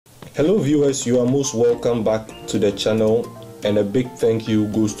Hello viewers, you are most welcome back to the channel, and a big thank you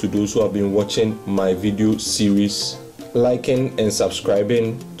goes to those who have been watching my video series, liking and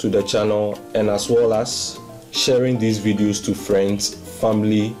subscribing to the channel, and as well as sharing these videos to friends,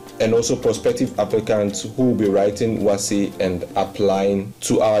 family, and also prospective applicants who will be writing Wassce and applying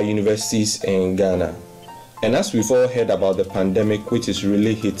to our universities in Ghana. And as we've all heard about the pandemic, which is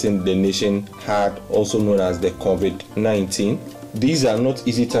really hitting the nation hard, also known as the COVID-19, these are not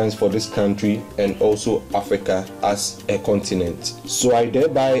easy times for this country and also Africa as a continent. So I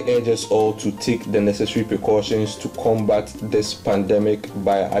thereby urge us all to take the necessary precautions to combat this pandemic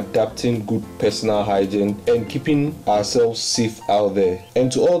by adapting good personal hygiene and keeping ourselves safe out there. And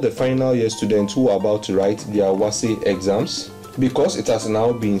to all the final year students who are about to write their Wassce exams, because it has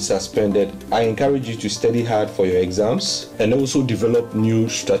now been suspended, I encourage you to study hard for your exams and also develop new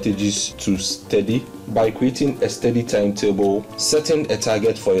strategies to study by creating a study timetable, setting a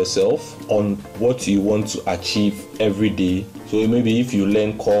target for yourself on what you want to achieve every day. So maybe if you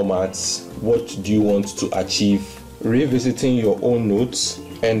learn core maths, what do you want to achieve? Revisiting your own notes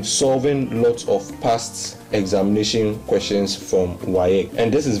and solving lots of past examination questions from WAEC.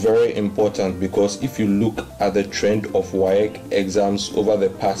 And this is very important because if you look at the trend of WAEC exams over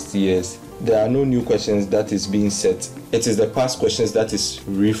the past years, there are no new questions that is being set. It is the past questions that is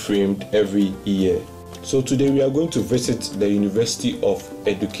reframed every year. So today we are going to visit the University of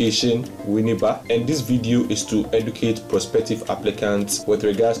Education, Winneba, and this video is to educate prospective applicants with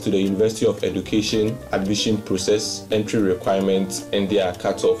regards to the University of Education admission process, entry requirements, and their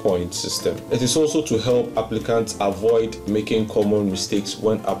cutoff point system. It is also to help applicants avoid making common mistakes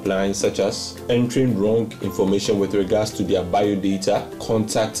when applying, such as entering wrong information with regards to their biodata,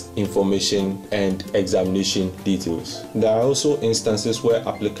 contact information, and examination details. There are also instances where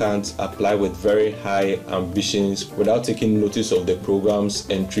applicants apply with very high ambitions without taking notice of the program's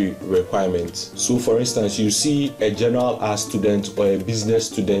entry requirements. So for instance, you see a general arts student or a business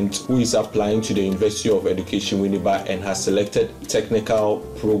student who is applying to the University of Education Winneba and has selected technical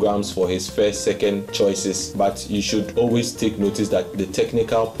programs for his first, second choices, but you should always take notice that the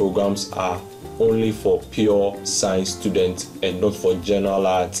technical programs are only for pure science students and not for general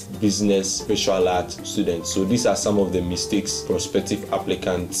arts, business, visual arts students. So these are some of the mistakes prospective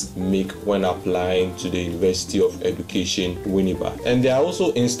applicants make when applying to the University of Education Winneba. And there are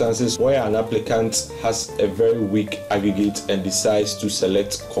also instances where an applicant has a very weak aggregate and decides to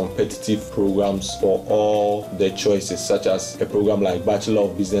select competitive programs for all the choices, such as a program like Bachelor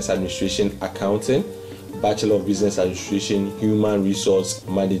of Business Administration Accounting, Bachelor of Business Administration Human Resource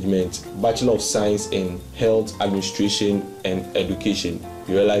Management, Bachelor of Science in Health Administration and Education.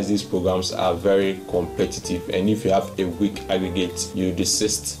 You realize these programs are very competitive, and if you have a weak aggregate, you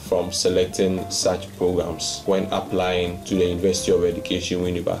desist from selecting such programs when applying to the University of Education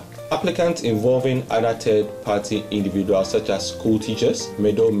Winneba. Applicants involving other third-party individuals such as school teachers,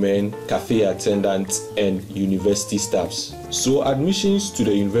 middlemen, cafe attendants, and university staffs. So admissions to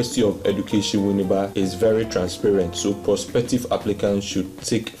the University of Education Winneba is very transparent, so prospective applicants should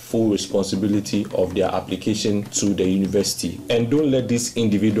take full responsibility of their application to the university. And don't let these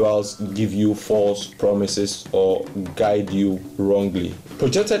individuals give you false promises or guide you wrongly.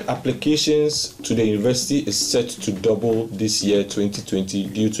 Projected applications to the university is set to double this year 2020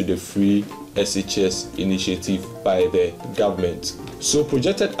 due to the free SHS initiative by the government. So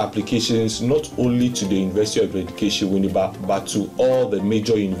projected applications not only to the University of Education Winneba but to all the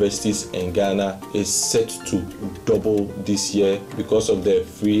major universities in Ghana is set to double this year because of the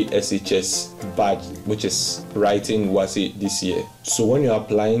free SHS badge, which is writing Wassce this year. So when you're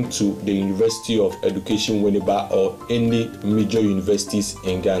applying to the University of Education Winneba or any major universities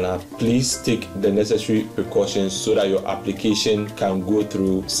in Ghana, please take the necessary precautions so that your application can go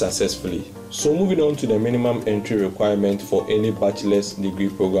through successfully. So moving on to the minimum entry requirement for any bachelor's degree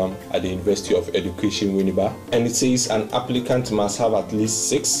program at the University of Education Winneba, and it says an applicant must have at least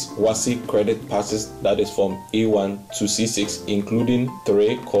 6 Wassce credit passes, that is from A1 to C6, including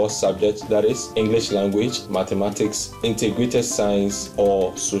 3 course subjects, that is English language, mathematics, integrated science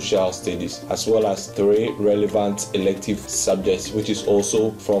or social studies, as well as 3 relevant elective subjects, which is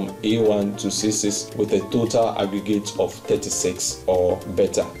also from A1 to C6 with a total aggregate of 36 or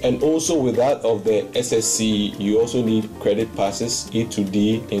better. And also with that of the SSC, you also need credit passes A to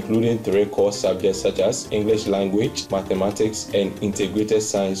D, including 3 core subjects such as English language, mathematics, and integrated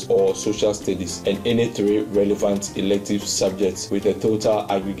science or social studies, and any 3 relevant elective subjects with a total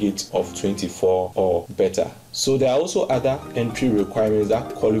aggregate of 24 or better. So there are also other entry requirements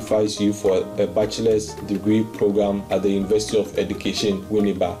that qualifies you for a bachelor's degree program at the University of Education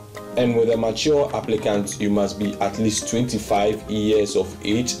Winneba. And with a mature applicant, you must be at least 25 years of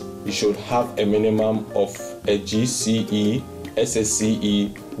age you should have a minimum of a GCE,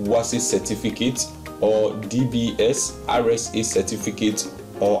 SSCE, Wassce certificate, or DBS, RSA certificate,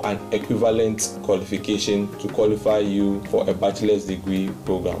 or an equivalent qualification to qualify you for a bachelor's degree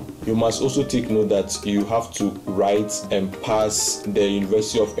program. You must also take note that you have to write and pass the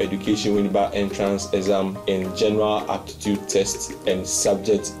University of Education Winneba entrance exam in general aptitude test and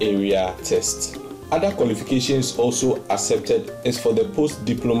subject area test. Other qualifications also accepted is for the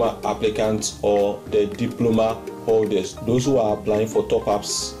post-diploma applicants or the diploma holders, those who are applying for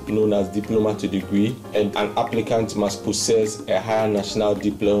top-ups known as diploma to degree, and an applicant must possess a higher national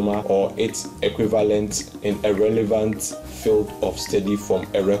diploma or its equivalent in a relevant field of study from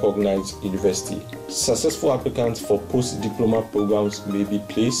a recognized university. Successful applicants for post-diploma programs may be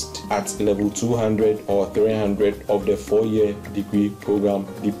placed at level 200 or 300 of the 4-year degree program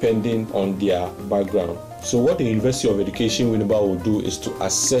depending on their background. So what the University of Education Winneba will do is to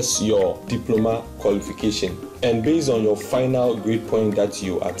assess your diploma qualification, and based on your final grade point that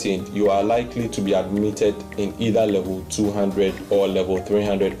you attained, you are likely to be admitted in either level 200 or level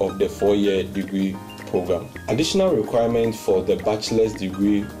 300 of the 4-year degree program. Additional requirement for the bachelor's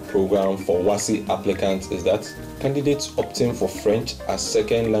degree program for Wassce applicants is that candidates opting for French as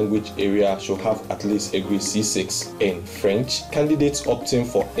second language area should have at least a grade C6 in French. Candidates opting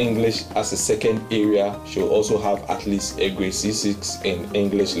for English as a second area should also have at least a grade C6 in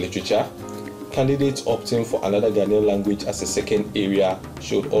English literature. Candidates opting for another Ghanaian language as a second area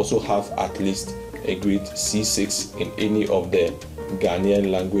should also have at least a grade C6 in any of the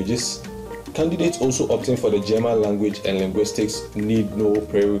Ghanaian languages. Candidates also opting for the German language and linguistics need no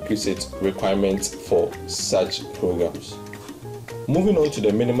prerequisite requirements for such programs. Moving on to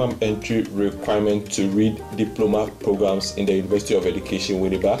the minimum entry requirement to read diploma programs in the University of Education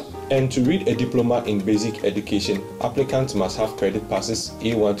Winneba. And to read a diploma in basic education, applicants must have credit passes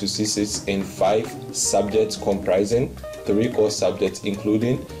A1 to C6 in 5 subjects comprising 3 core subjects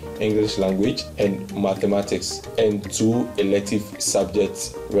including English language and mathematics, and 2 elective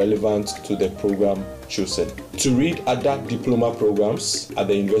subjects relevant to the program chosen. To read other diploma programs at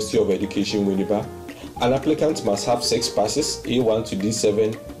the University of Education Winneba, an applicant must have 6 passes A1 to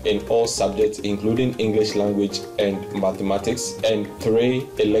D7 in all subjects including English language and mathematics, and 3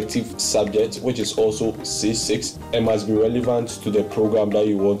 elective subjects which is also C6, and must be relevant to the program that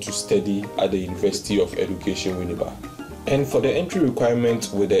you want to study at the University of Education Winneba. And for the entry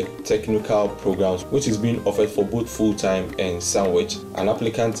requirement with the technical programs, which is being offered for both full-time and sandwich, an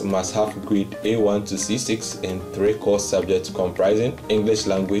applicant must have grade A1 to C6 in 3 core subjects comprising English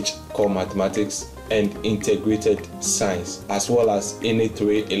language, core mathematics, and integrated science, as well as any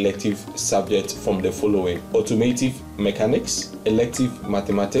 3 elective subjects from the following: automotive mechanics, elective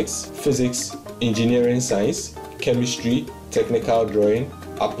mathematics, physics, engineering science, chemistry, technical drawing,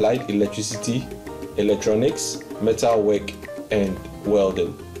 applied electricity, electronics, metalwork, and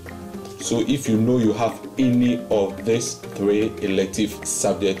welding. So if you know you have any of these 3 elective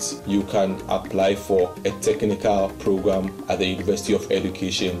subjects, you can apply for a technical program at the University of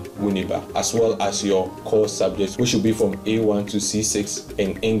Education Winneba, as well as your core subjects, which will be from A1 to C6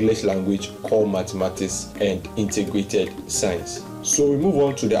 in English language, core mathematics, and integrated science. So we move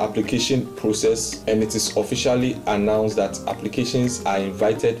on to the application process, and it is officially announced that applications are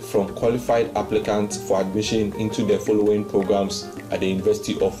invited from qualified applicants for admission into the following programs at the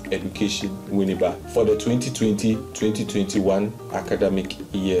University of Education Winneba for the 2020-2021 academic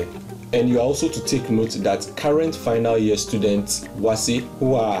year. And you are also to take note that current final year students, Wassce,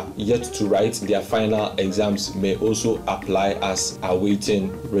 who are yet to write their final exams, may also apply as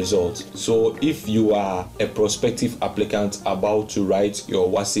awaiting results. So if you are a prospective applicant about to write your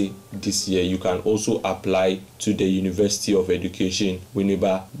Wassce this year, you can also apply to the University of Education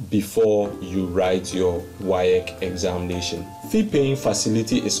Winneba before you write your WAEC examination. Fee paying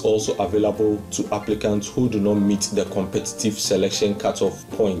facility is also available to applicants who do not meet the competitive selection cutoff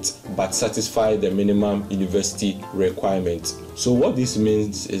point but satisfy the minimum university requirement. So what this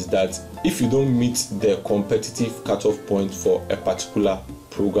means is that if you don't meet the competitive cutoff point for a particular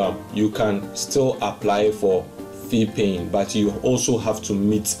program, you can still apply for fee paying, but you also have to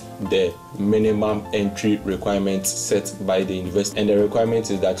meet the minimum entry requirements set by the university, and the requirement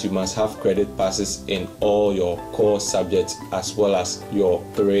is that you must have credit passes in all your core subjects as well as your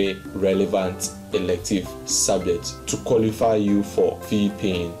 3 relevant elective subjects to qualify you for fee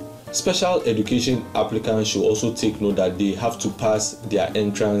paying. Special education applicants should also take note that they have to pass their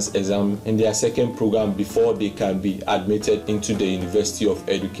entrance exam in their second program before they can be admitted into the University of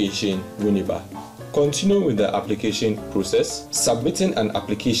Education Winneba. Continuing with the application process, submitting an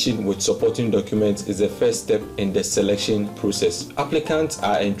application with supporting documents is the first step in the selection process. Applicants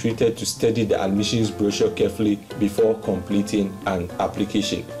are entreated to study the admissions brochure carefully before completing an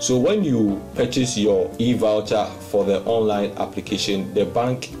application. So when you purchase your e-voucher for the online application, the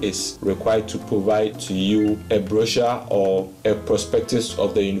bank is required to provide to you a brochure or a prospectus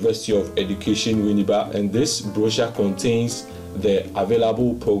of the University of Education Winneba, and this brochure contains the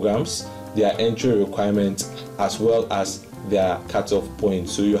available programs, their entry requirements, as well as their cutoff point.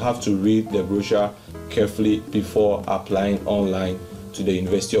 So you have to read the brochure carefully before applying online to the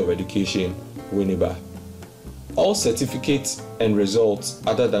University of Education Winneba. All certificates and results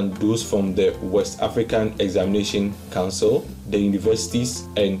other than those from the West African Examination Council, the universities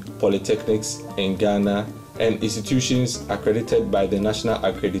and polytechnics in Ghana, and institutions accredited by the National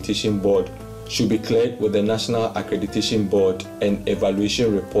Accreditation Board should be cleared with the National Accreditation Board, and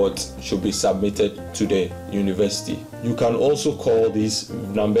evaluation reports should be submitted to the university. You can also call these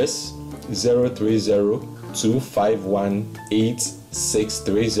numbers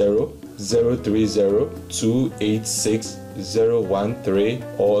 030-251-8630,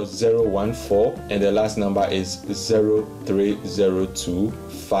 030-286-013 or 014, and the last number is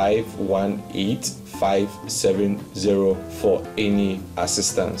 0302-518-570 for any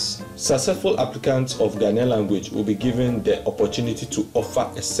assistance. Successful applicants of Ghanaian language will be given the opportunity to offer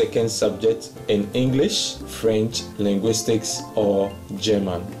a second subject in English, French, linguistics, or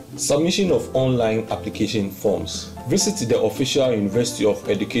German. Submission of online application forms. Visit the official University of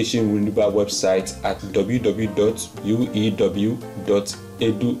Education Winneba website at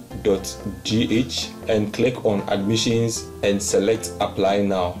www.uew.edu.gh and click on Admissions and select Apply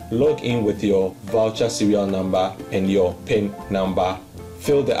Now. Log in with your voucher serial number and your PIN number.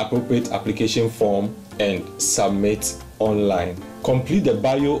 Fill the appropriate application form and submit online. Complete the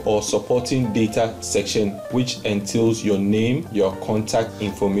bio or supporting data section, which entails your name, your contact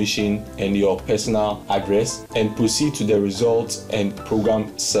information, and your personal address, and proceed to the results and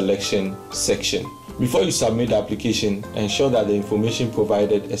program selection section. Before you submit the application, ensure that the information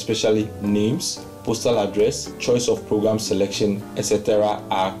provided, especially names, postal address, choice of program selection, etc.,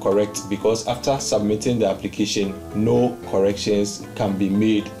 are correct, because after submitting the application, no corrections can be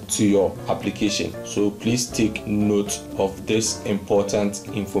made to your application. So please take note of this important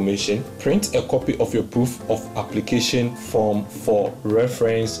information. Print a copy of your proof of application form for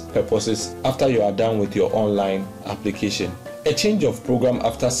reference purposes after you are done with your online application. A change of program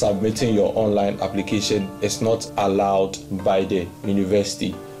after submitting your online application is not allowed by the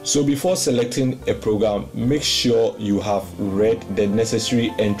university. So before selecting a program, make sure you have read the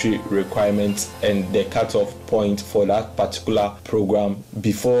necessary entry requirements and the cutoff point for that particular program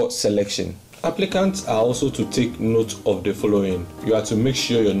before selection. Applicants are also to take note of the following. You are to make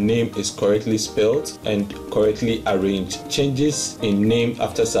sure your name is correctly spelled and correctly arranged. Changes in name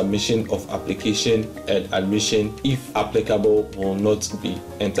after submission of application and admission, if applicable, will not be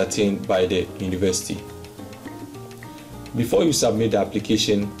entertained by the university. Before you submit the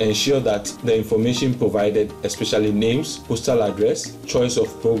application, ensure that the information provided, especially names, postal address, choice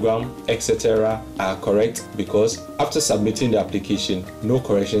of program, etc., are correct, because after submitting the application, no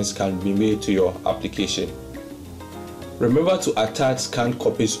corrections can be made to your application. Remember to attach scanned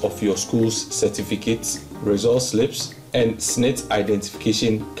copies of your school's certificates, result slips, and SNIT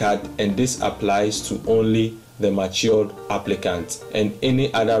identification card, and this applies to only the matured applicant, and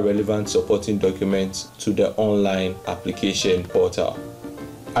any other relevant supporting documents to the online application portal.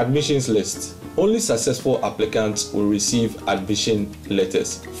 Admissions list. Only successful applicants will receive admission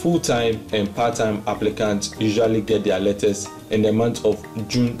letters. Full-time and part-time applicants usually get their letters in the month of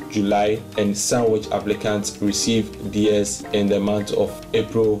June, July, and sandwich applicants receive theirs in the month of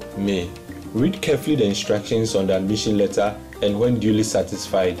April, May. Read carefully the instructions on the admission letter, and when duly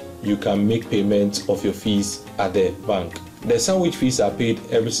satisfied, you can make payment of your fees at the bank. The sandwich fees are paid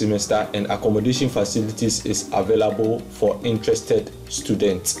every semester, and accommodation facilities is available for interested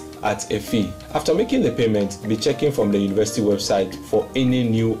students at a fee. After making the payment, be checking from the university website for any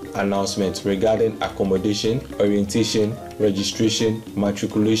new announcements regarding accommodation, orientation, registration,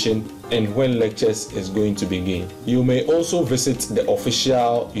 matriculation, and when lectures is going to begin. You may also visit the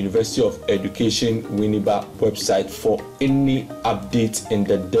official University of Education Winneba website for any update in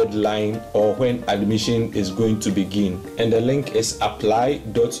the deadline or when admission is going to begin, and the link is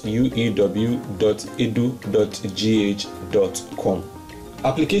apply.uew.edu.gh.com.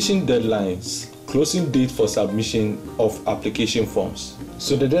 Application deadlines. Closing date for submission of application forms.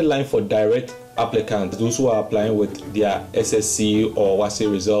 So the deadline for direct applicants, those who are applying with their SSC or Wassce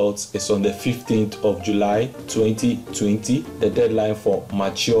results, is on the 15th of July 2020. The deadline for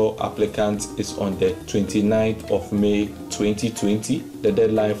mature applicants is on the 29th of May 2020. The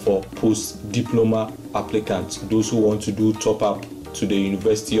deadline for post-diploma applicants, those who want to do top-up to the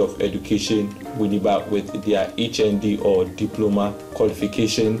University of Education Winneba with their HND or diploma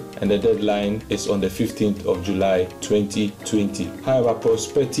qualification, and the deadline is on the 15th of July 2020. However,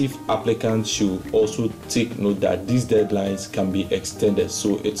 prospective applicants should also take note that these deadlines can be extended,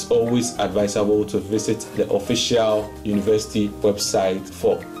 so it's always advisable to visit the official university website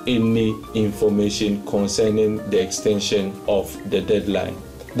for any information concerning the extension of the deadline.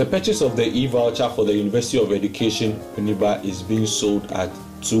 The purchase of the e-voucher for the University of Education Winneba is being sold at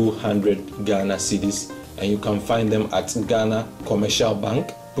 200 Ghana cedis, and you can find them at Ghana Commercial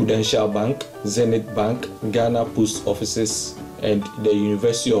Bank, Prudential Bank, Zenith Bank, Ghana Post Offices, and the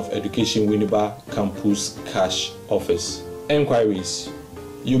University of Education Winneba Campus Cash Office. Enquiries: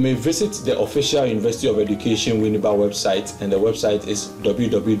 you may visit the official University of Education Winneba website, and the website is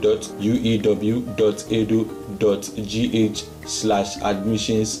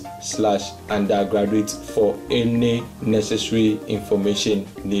www.uew.edu.gh/admissions/undergraduate for any necessary information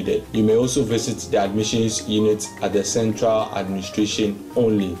needed. You may also visit the admissions unit at the central administration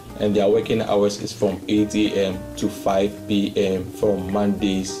only, and their working hours is from 8 a.m. to 5 p.m. from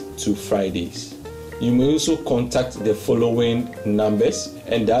Mondays to Fridays. You may also contact the following numbers,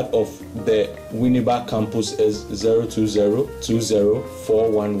 and that of the Winneba campus is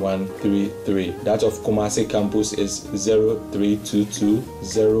 020-20-41133. That of Kumasi campus is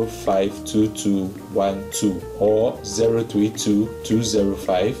 0322-052212 or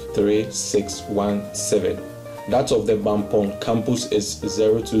 032-205-3617. That of the Bampong campus is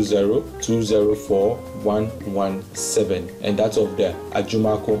 020-204-117, and that of the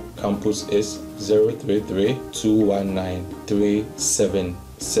Ajumako campus is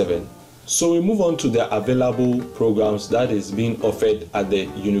 033-219-377. So we move on to the available programs that is being offered at the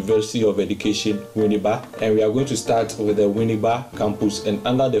University of Education Winneba, and we are going to start with the Winneba campus. And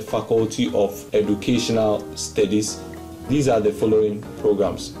under the Faculty of Educational Studies, these are the following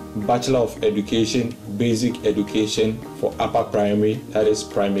programs: Bachelor of Education, Basic Education for upper primary, that is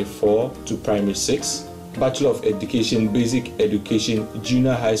primary 4 to primary 6. Bachelor of Education, Basic Education,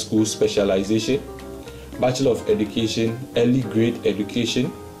 Junior High School Specialization. Bachelor of Education, Early Grade Education.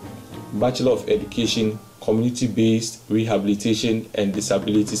 Bachelor of Education, Community-Based Rehabilitation and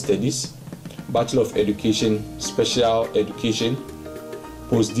Disability Studies. Bachelor of Education, Special Education.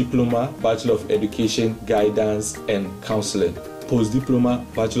 Post-Diploma, Bachelor of Education, Guidance and Counseling. Post-Diploma,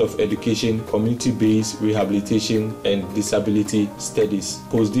 Bachelor of Education, Community-Based Rehabilitation and Disability Studies.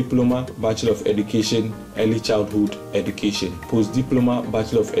 Post-Diploma, Bachelor of Education, Early Childhood Education. Post-Diploma,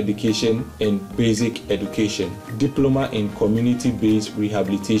 Bachelor of Education in Basic Education. Diploma in Community-Based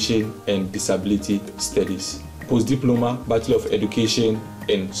Rehabilitation and Disability Studies. Post-Diploma, Bachelor of Education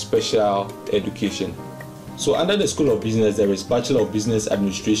in Special Education. So under the School of Business, there is Bachelor of Business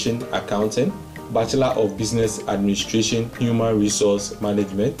Administration, Accounting, Bachelor of Business Administration, Human Resource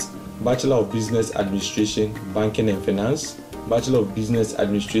Management, Bachelor of Business Administration, Banking and Finance, Bachelor of Business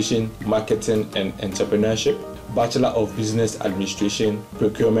Administration, Marketing and Entrepreneurship, Bachelor of Business Administration,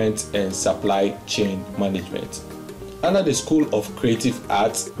 Procurement and Supply Chain Management. Under the School of Creative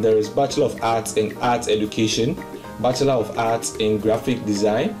Arts, there is Bachelor of Arts in Arts Education, Bachelor of Arts in Graphic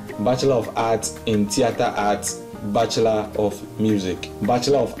Design, Bachelor of Arts in Theatre Arts, Bachelor of Music,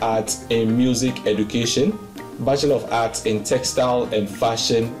 Bachelor of Arts in Music Education, Bachelor of Arts in Textile and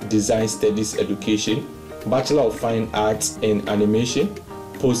Fashion Design Studies Education, Bachelor of Fine Arts in Animation,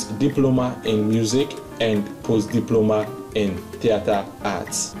 Post-Diploma in Music, and Post-Diploma in Theatre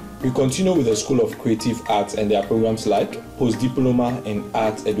Arts. We continue with the School of Creative Arts, and there are programs like Post-Diploma in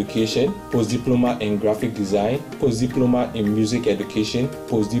Art Education, Post-Diploma in Graphic Design, Post-Diploma in Music Education,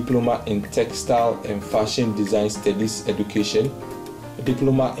 Post-Diploma in Textile and Fashion Design Studies Education,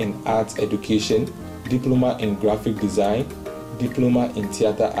 Diploma in Art Education, Diploma in Graphic Design, Diploma in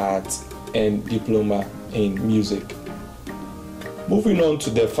Theatre Arts, and Diploma in Music. Moving on to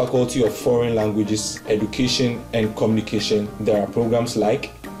the Faculty of Foreign Languages, Education and Communication, there are programs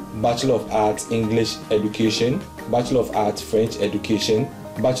like Bachelor of Arts English Education, Bachelor of Arts French Education,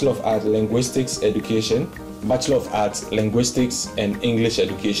 Bachelor of Arts Linguistics Education, Bachelor of Arts Linguistics and English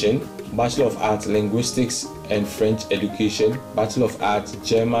Education, Bachelor of Arts Linguistics and French Education, Bachelor of Arts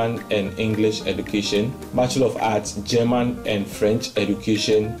German and English Education, Bachelor of Arts German and French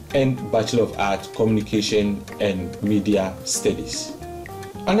Education, and Bachelor of Arts Communication and Media Studies.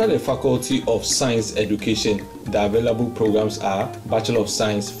 Under the Faculty of Science Education, the available programs are Bachelor of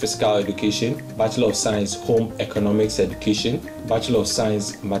Science Physical Education, Bachelor of Science Home Economics Education, Bachelor of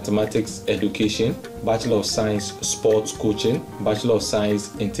Science Mathematics Education, Bachelor of Science Sports Coaching, Bachelor of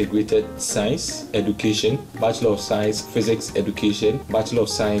Science Integrated Science Education, Bachelor of Science Physics Education, Bachelor of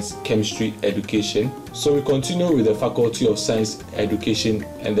Science Chemistry Education. So we continue with the Faculty of Science Education,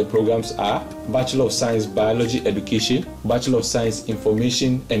 and the programs are Bachelor of Science Biology Education, Bachelor of Science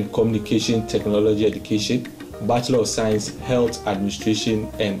Information and Communication Technology Education, Bachelor of Science Health Administration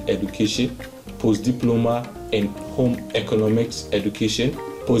and Education, Post-Diploma in Home Economics Education,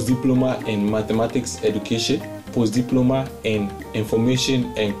 Post-Diploma in Mathematics Education, Post-Diploma in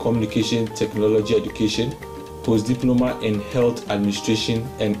Information and Communication Technology Education, Post-Diploma in Health Administration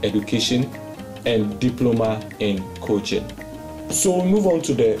and Education, and Diploma in Coaching. So we move on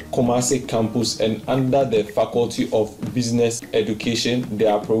to the Kumasi campus, and under the Faculty of Business Education,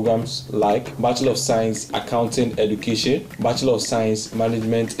 there are programs like Bachelor of Science Accounting Education, Bachelor of Science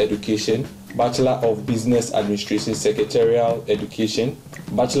Management Education, Bachelor of Business Administration Secretarial Education,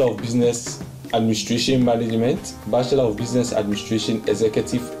 Bachelor of Business Administration Management, Bachelor of Business Administration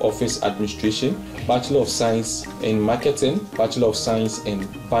Executive Office Administration, Bachelor of Science in Marketing, Bachelor of Science in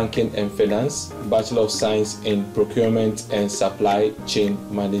Banking and Finance, Bachelor of Science in Procurement and Supply Chain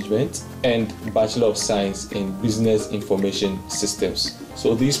Management, and Bachelor of Science in Business Information Systems.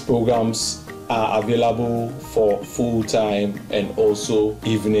 So these programs are available for full-time and also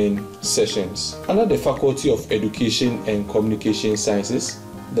evening sessions. Under the Faculty of Education and Communication Sciences,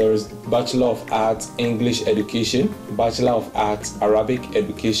 there is Bachelor of Arts English Education, Bachelor of Arts Arabic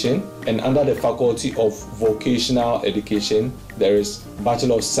Education, and under the Faculty of Vocational Education, there is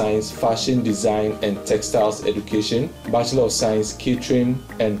Bachelor of Science Fashion Design and Textiles Education, Bachelor of Science Catering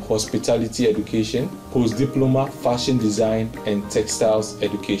and Hospitality Education, Post-Diploma Fashion Design and Textiles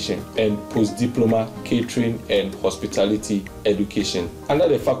Education, and Post-Diploma Catering and Hospitality Education. Under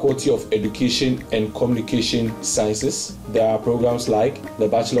the Faculty of Education and Communication Sciences, there are programs like the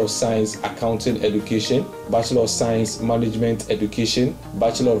Bachelor of Science Accounting Education, Bachelor of Science Management Education,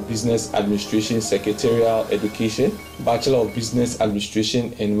 Bachelor of Business Administration Secretarial Education, Bachelor of Business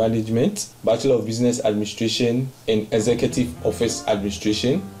Administration in Management, Bachelor of Business Administration in Executive Office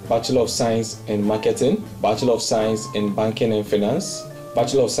Administration, Bachelor of Science in Marketing, Bachelor of Science in Banking and Finance,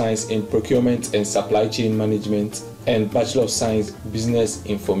 Bachelor of Science in Procurement and Supply Chain Management, and Bachelor of Science Business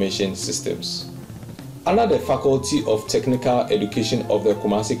Information Systems. Under the Faculty of Technical Education of the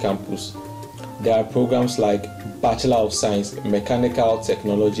Kumasi campus, there are programs like Bachelor of Science Mechanical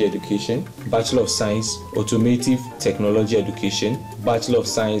Technology Education, Bachelor of Science Automotive Technology Education, Bachelor of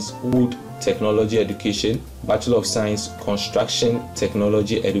Science Wood Technology Education, Bachelor of Science Construction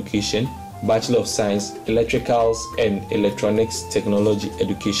Technology Education, Bachelor of Science Electricals and Electronics Technology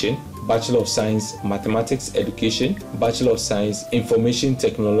Education, Bachelor of Science Mathematics Education, Bachelor of Science Information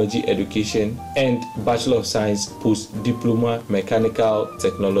Technology Education, and Bachelor of Science Post-Diploma Mechanical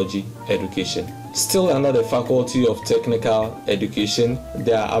Technology Education. Still under the Faculty of Technical Education,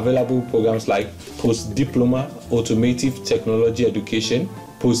 there are available programs like Post-Diploma Automotive Technology Education,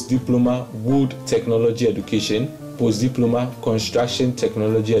 Post-Diploma Wood Technology Education, Post-Diploma Construction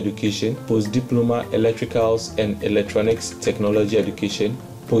Technology Education, Post-Diploma Electricals and Electronics Technology Education,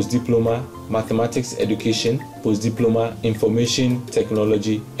 Post-Diploma Mathematics Education, Post-Diploma Information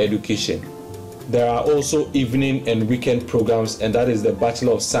Technology Education. There are also evening and weekend programs, and that is the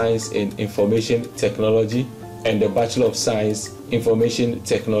Bachelor of Science in Information Technology and the Bachelor of Science Information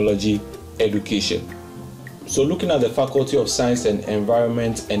Technology Education. So looking at the Faculty of Science and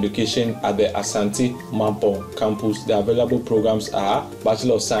Environment Education at the Asante Mampong campus, the available programs are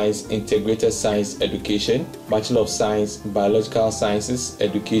Bachelor of Science Integrated Science Education, Bachelor of Science Biological Sciences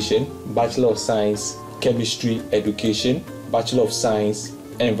Education, Bachelor of Science Chemistry Education, Bachelor of Science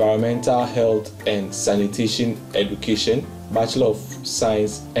Environmental Health and Sanitation Education, Bachelor of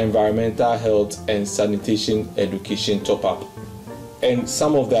Science Environmental Health and Sanitation Education top-up. And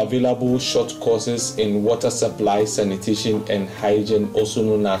some of the available short courses in water supply, sanitation and hygiene, also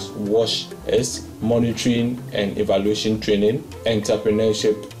known as Wassce, is monitoring and evaluation training,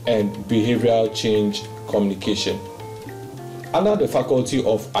 entrepreneurship, and behavioral change communication. Under the Faculty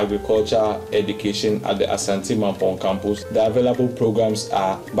of Agriculture Education at the Asante Mampong campus, the available programs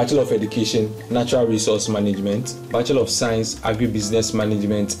are Bachelor of Education, Natural Resource Management, Bachelor of Science, Agribusiness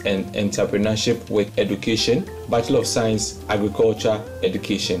Management and Entrepreneurship with Education, Bachelor of Science, Agriculture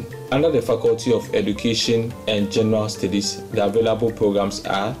Education. Under the Faculty of Education and General Studies, the available programs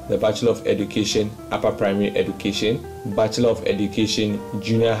are the Bachelor of Education, Upper Primary Education, Bachelor of Education,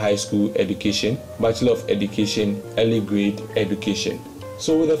 Junior High School Education, Bachelor of Education, Early Grade Education.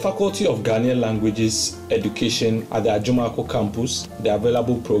 So with the Faculty of Ghanaian Languages Education at the Ajumako campus, the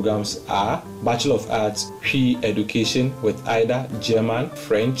available programs are Bachelor of Arts PE Education with either German,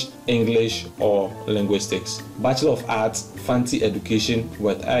 French, English or Linguistics. Bachelor of Arts Fancy Education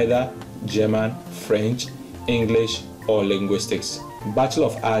with either German, French, English or Linguistics. Bachelor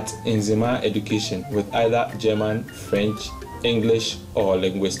of Arts Enzima Education with either German, French, English or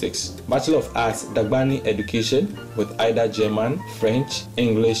Linguistics. Bachelor of Arts Dagbani Education with either German, French,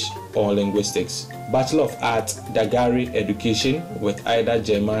 English or Linguistics. Bachelor of Arts Dagari Education with either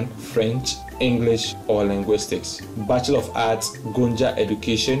German, French, English or Linguistics. Bachelor of Arts Gonja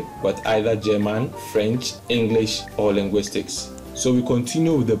Education with either German, French, English or Linguistics. So we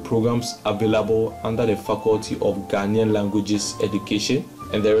continue with the programs available under the Faculty of Ghanaian Languages Education,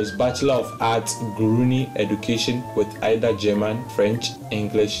 and there is Bachelor of Arts Guruni Education with either German, French,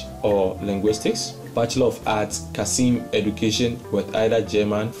 English or Linguistics. Bachelor of Arts Kasim Education with either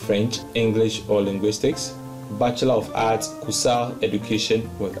German, French, English or Linguistics. Bachelor of Arts Kusal Education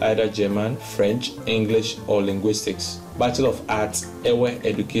with either German, French, English or Linguistics. Bachelor of Arts Ewe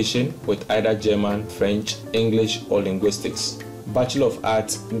Education with either German, French, English or Linguistics. Bachelor of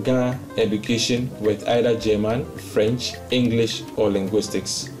Arts Ghana Education with either German, French, English or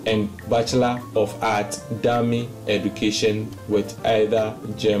Linguistics, and Bachelor of Arts Dami Education with either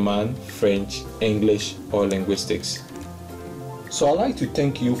German, French, English or Linguistics. So I'd like to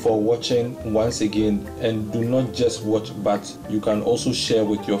thank you for watching once again, and do not just watch, but you can also share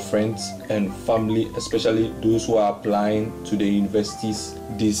with your friends and family, especially those who are applying to the universities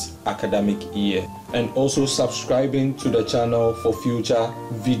this academic year. And also subscribing to the channel for future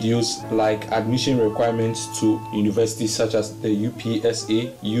videos like admission requirements to universities such as the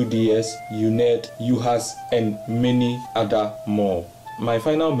UPSA, UDS, UNED, UHAS and many other more. My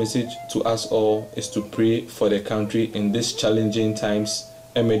final message to us all is to pray for the country in these challenging times,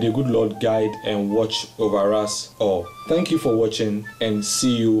 and may the good Lord guide and watch over us all. Thank you for watching, and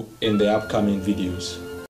see you in the upcoming videos.